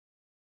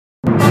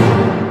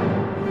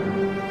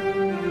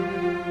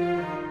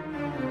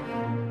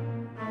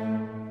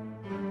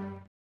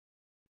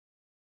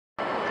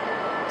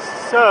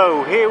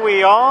So here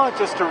we are,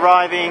 just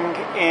arriving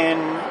in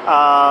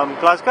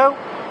Glasgow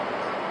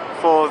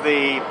for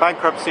the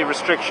bankruptcy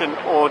restriction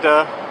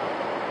order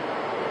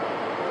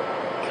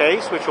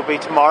case, which will be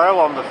tomorrow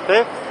on the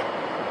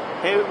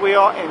 5th. Here we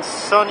are in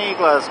sunny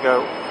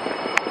Glasgow.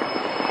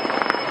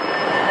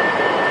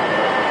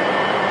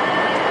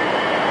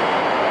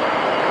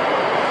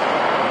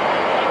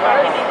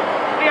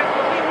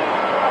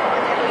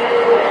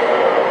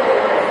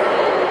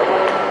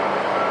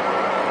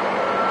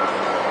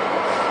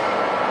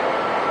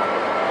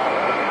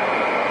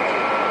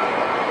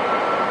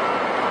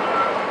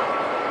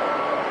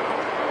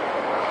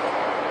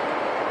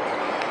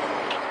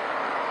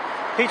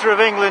 Peter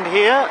of England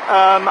here,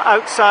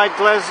 outside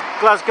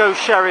Glasgow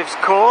Sheriff's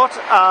Court.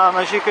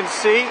 As you can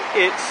see,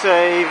 it's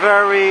a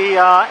very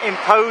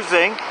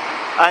imposing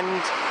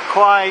and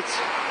quite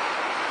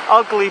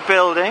ugly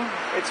building.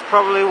 It's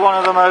probably one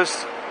of the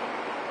most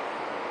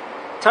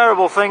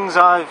terrible things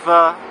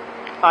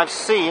I've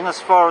seen as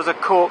far as a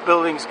court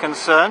building's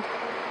concerned.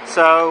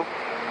 So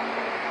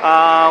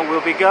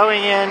we'll be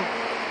going in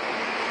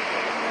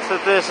to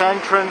this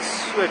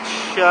entrance,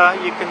 which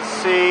you can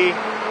see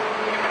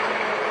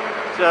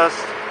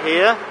just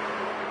here.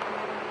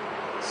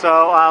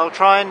 So I'll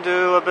try and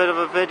do a bit of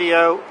a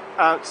video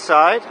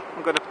outside.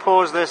 I'm going to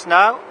pause this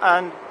now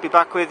and be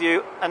back with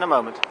you in a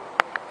moment.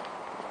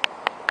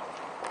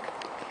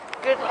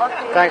 Good luck.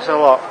 Thanks a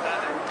lot.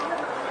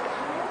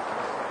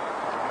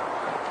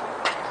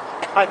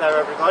 Hi there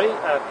everybody,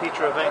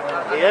 Peter of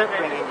England here,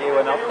 bringing you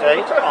an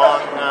update on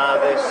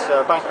this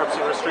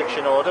bankruptcy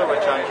restriction order,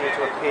 which I'm due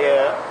to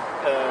appear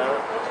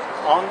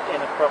on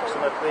in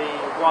approximately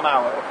 1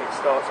 hour if it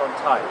starts on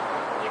time.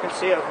 As you can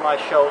see over my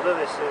shoulder,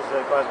 this is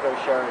Glasgow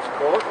Sheriff's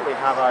Court. We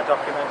have our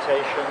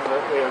documentation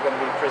that we are going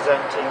to be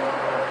presenting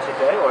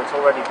today, or it's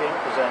already been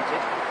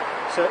presented.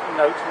 Certain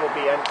notes will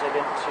be entered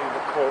into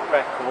the court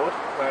record,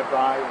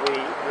 whereby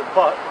we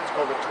rebut what's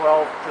called the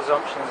 12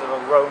 presumptions of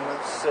a Roman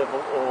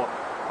civil or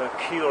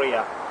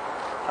curia.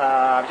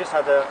 I've just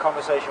had a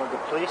conversation with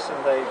the police and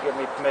they've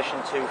given me permission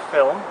to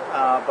film,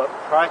 but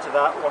prior to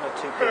that, one or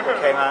two people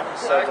came out and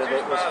said that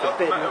it was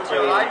forbidden to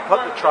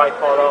put the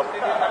tripod up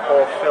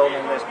or film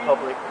in this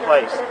public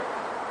place.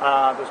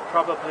 There's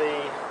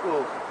probably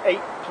 8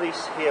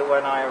 police here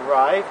when I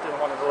arrived, and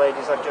one of the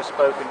ladies I've just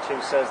spoken to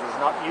says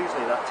there's not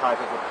usually that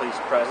type of a police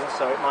presence,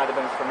 so it might have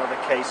been for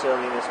another case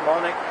earlier this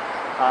morning.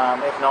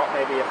 If not,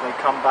 maybe if they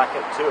come back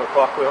at 2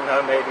 o'clock, we'll know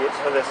maybe it's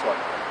for this one.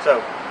 So,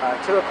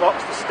 2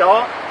 o'clock's the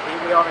start. Here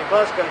we are in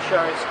Glasgow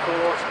Sheriff's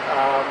Court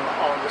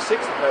on the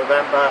 6th of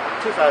November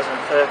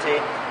 2013,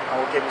 and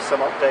we'll give you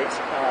some updates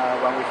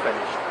when we've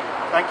finished.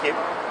 Thank you.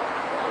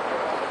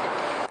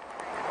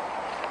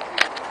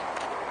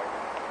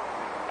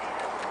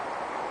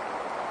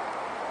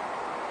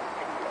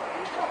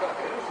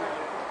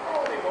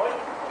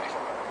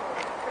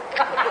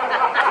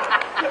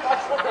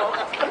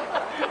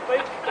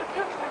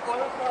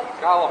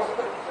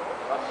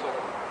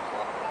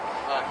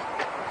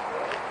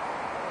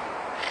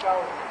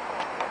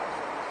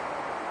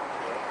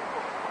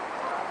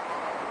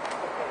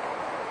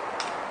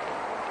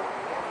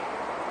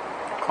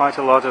 Quite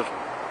a lot of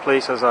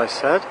police, as I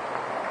said.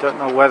 Don't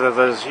know whether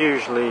there's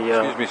usually...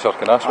 Excuse me, sir,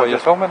 can I ask why you're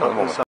filming at the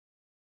moment?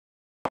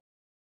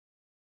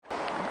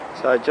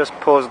 So I just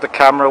paused the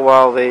camera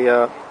while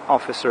the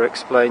officer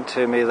explained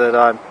to me that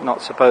I'm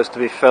not supposed to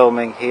be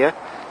filming here.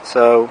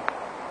 So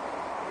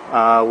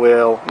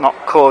we'll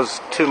not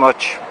cause too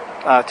much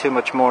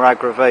more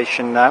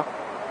aggravation now.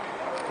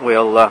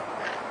 We'll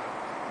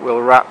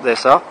wrap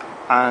this up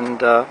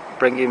and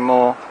bring you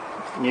more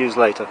news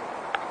later.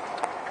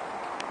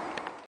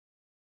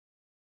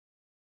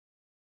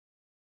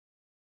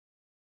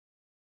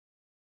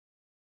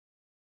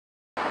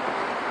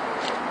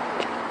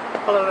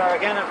 Hello there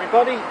again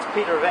everybody, it's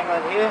Peter of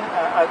England here,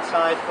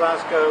 outside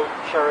Glasgow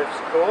Sheriff's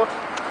Court.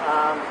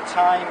 The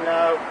time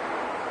now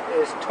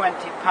is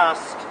 2:20.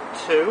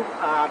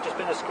 I've just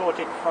been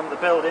escorted from the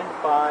building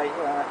by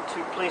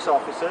 2 police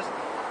officers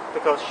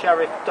because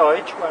Sheriff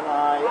Deutsch, when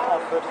I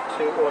offered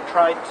to or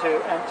tried to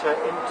enter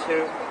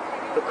into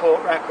the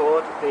court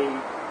record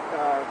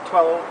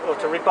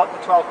to rebut the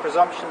 12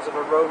 presumptions of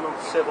a Roman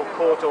civil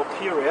court or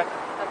curia,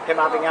 him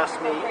having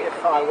asked me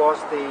if I was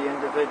the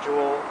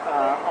individual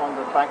on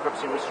the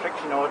bankruptcy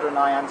restriction order, and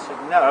I answered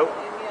no.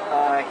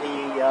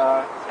 He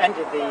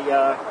ended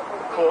the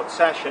court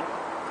session,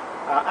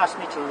 asked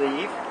me to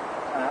leave.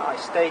 I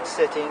stayed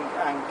sitting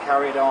and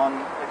carried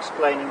on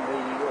explaining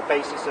the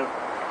basis of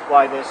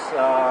why this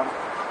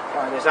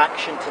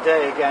action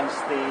today against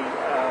the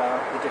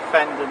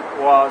defendant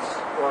was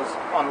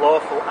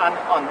unlawful and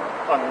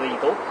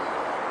unlegal.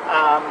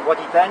 What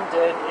he then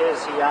did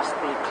is he asked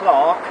the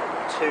clerk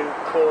to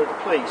call the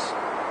police.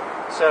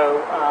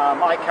 So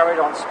I carried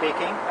on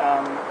speaking,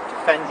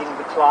 defending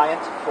the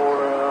client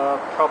for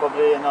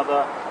probably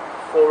another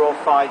 4 or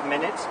 5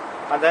 minutes,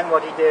 and then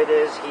what he did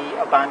is he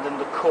abandoned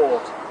the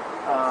court.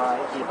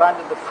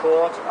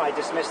 I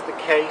dismissed the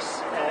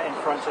case in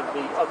front of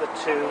the other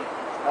 2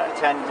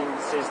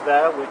 attendances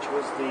there, which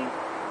was the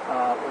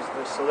was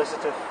the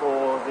solicitor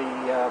for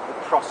the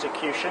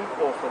prosecution,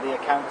 or for the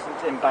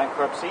accountant in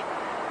bankruptcy,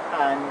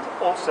 and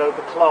also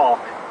the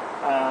clerk.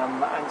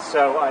 And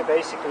so I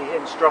basically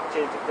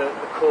instructed that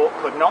the court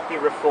could not be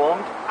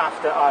reformed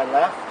after I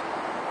left,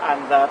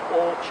 and that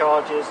all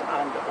charges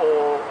and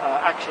all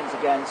actions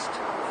against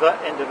the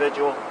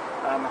individual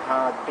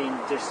had been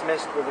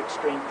dismissed with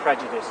extreme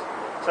prejudice.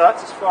 So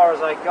that's as far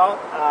as I got.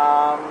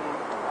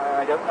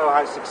 I don't know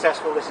how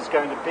successful this is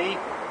going to be.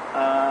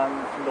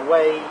 From the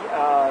way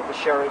the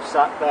sheriff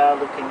sat there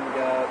looking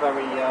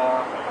very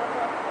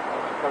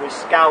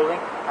scowling,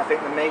 I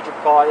think the major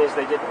part is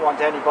they didn't want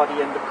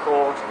anybody in the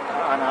court,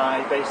 and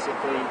I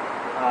basically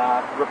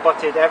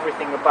rebutted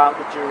everything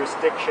about the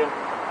jurisdiction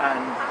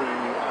and the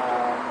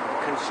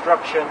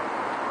construction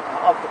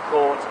of the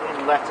court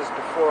in letters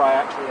before I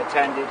actually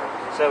attended,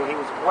 so he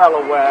was well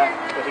aware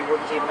that he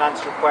wouldn't even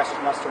answer a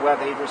question as to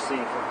whether he'd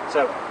received them.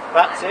 So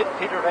that's it.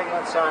 Peter of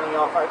England signing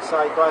off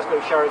outside Glasgow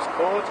Sheriff's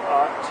Court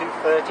at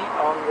 2:30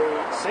 on the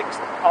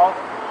 6th of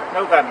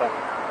November.